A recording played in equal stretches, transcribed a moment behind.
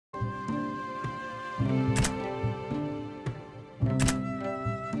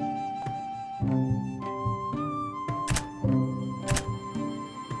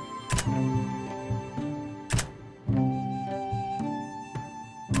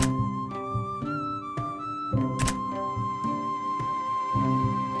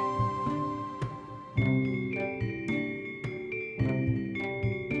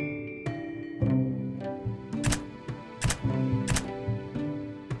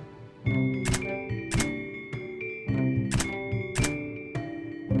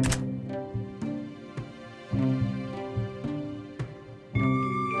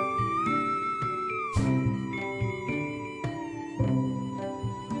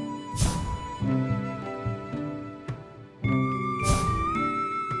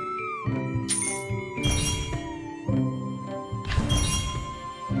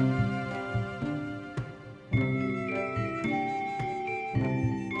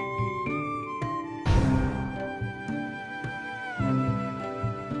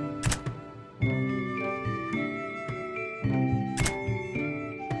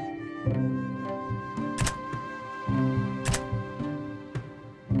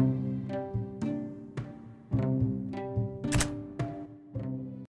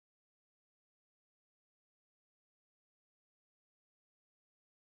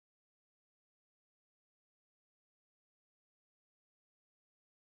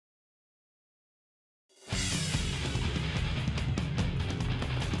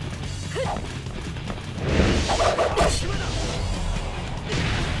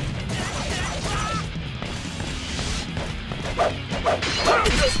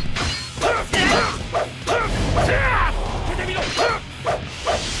敵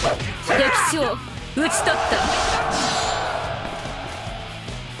将討ち取った。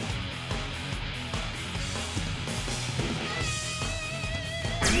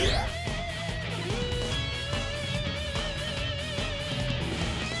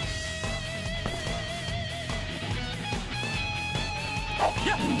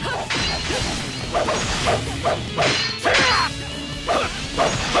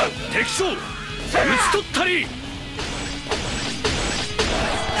敵将討ち取ったり。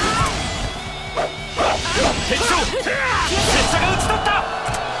敵将拙者が討ち取った。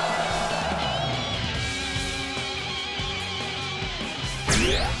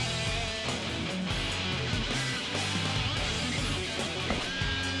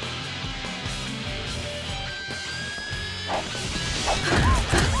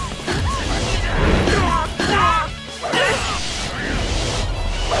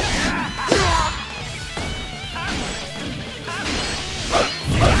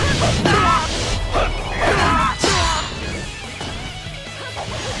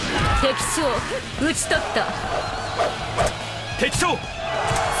敵将討ち取った。敵将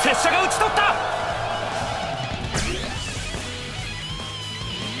拙者が討ち取った。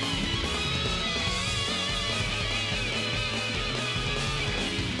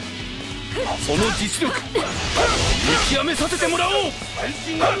その実力見極めさせてもらおう。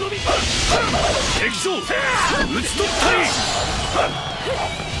敵将討ち取ったり。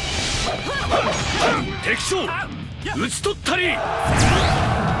敵将討ち取ったり。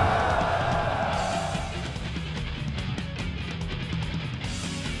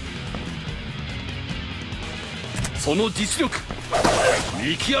その実力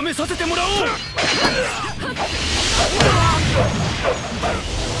見極めさせてもらおう。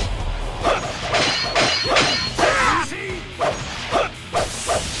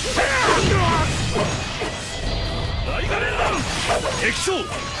敵将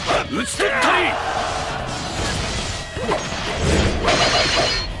討ち取ったり。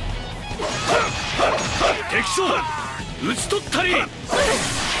敵将討ち取ったり。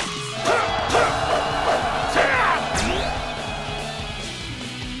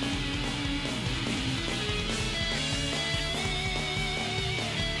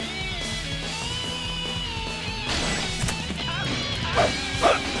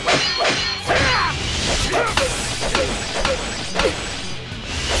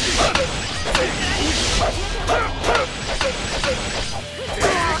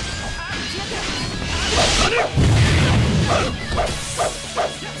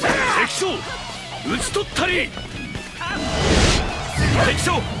敵将討ち取ったり。敵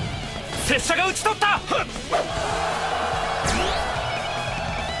将拙者が討ち取った。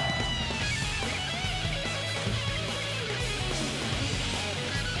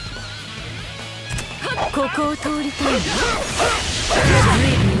ここを通りたいな。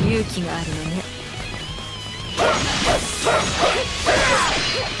随分勇気があるのね。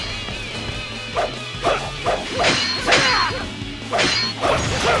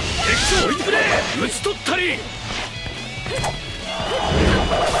敵将置いてくれ。討ち取ったり。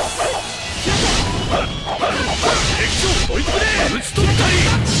敵将置いてくれ。討ち取ったり。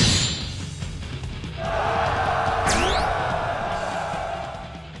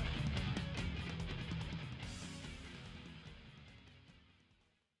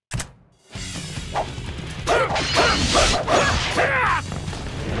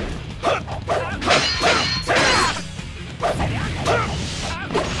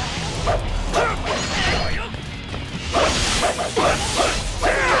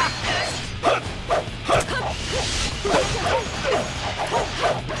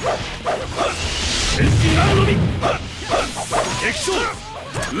敵将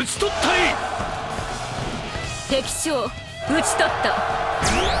討ち取ったり。敵将討ち取った。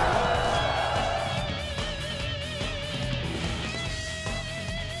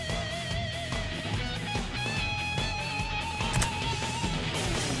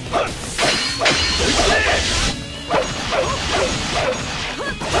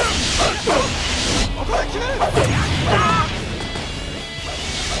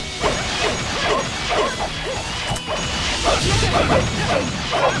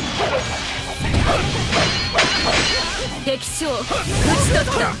敵将討ち取っ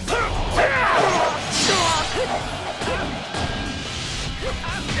た。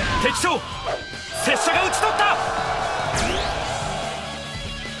敵将拙者が討ち取った。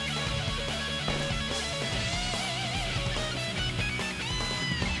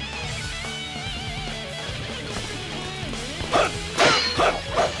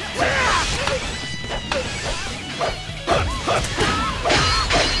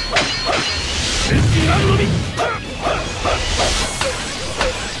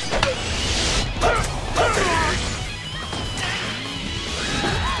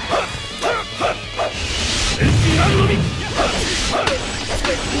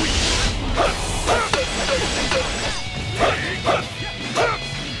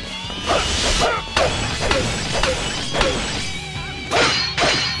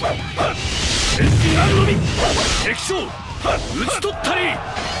ち取ったり。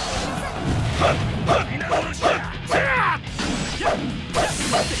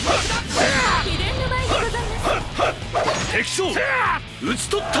秘伝の舞にございます。敵将討ち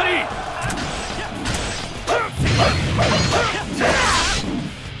取ったり。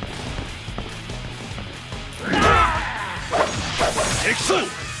敵将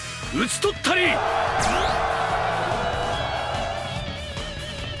討ち取ったり。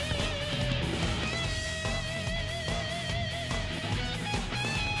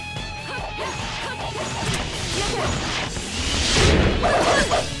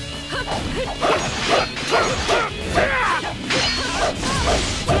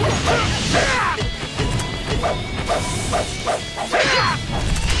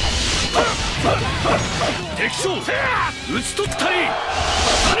敵将討ち取ったり。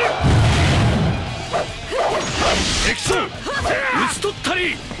敵将討ち取った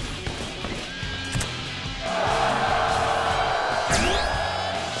り。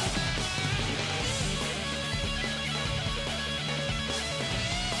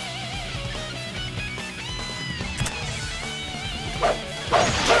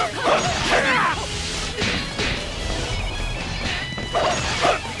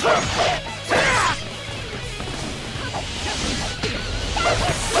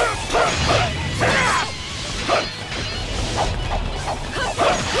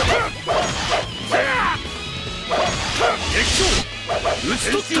討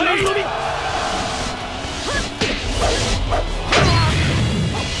ち取ったり。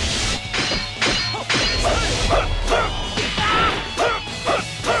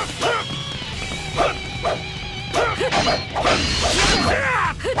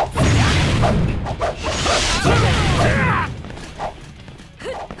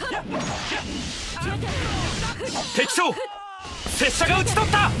敵将拙者が討ち取っ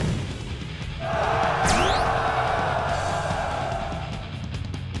た。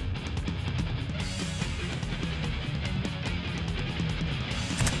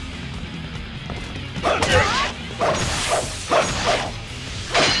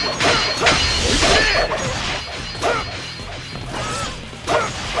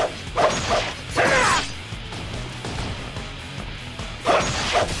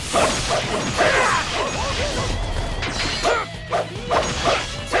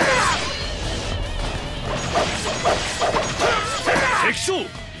敵将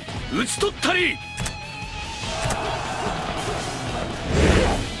討ち取ったり。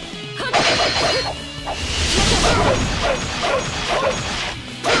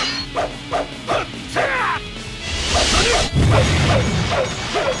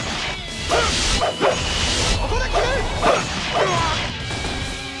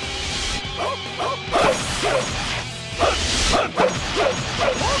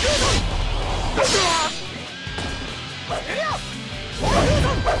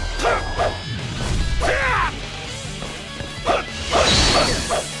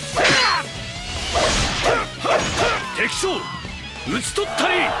敵将討ち取った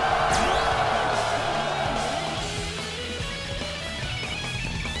り。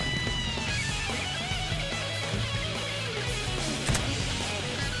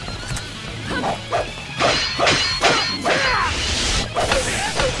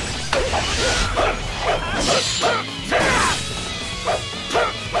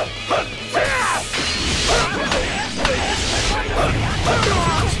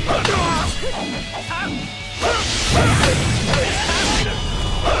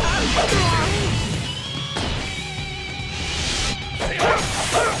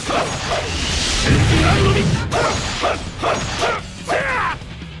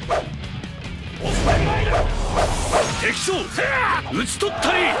敵将討ち取っ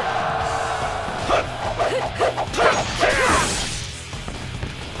たり。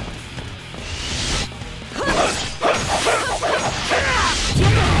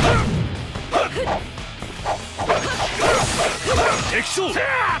敵将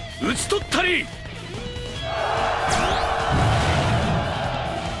討ち取ったり。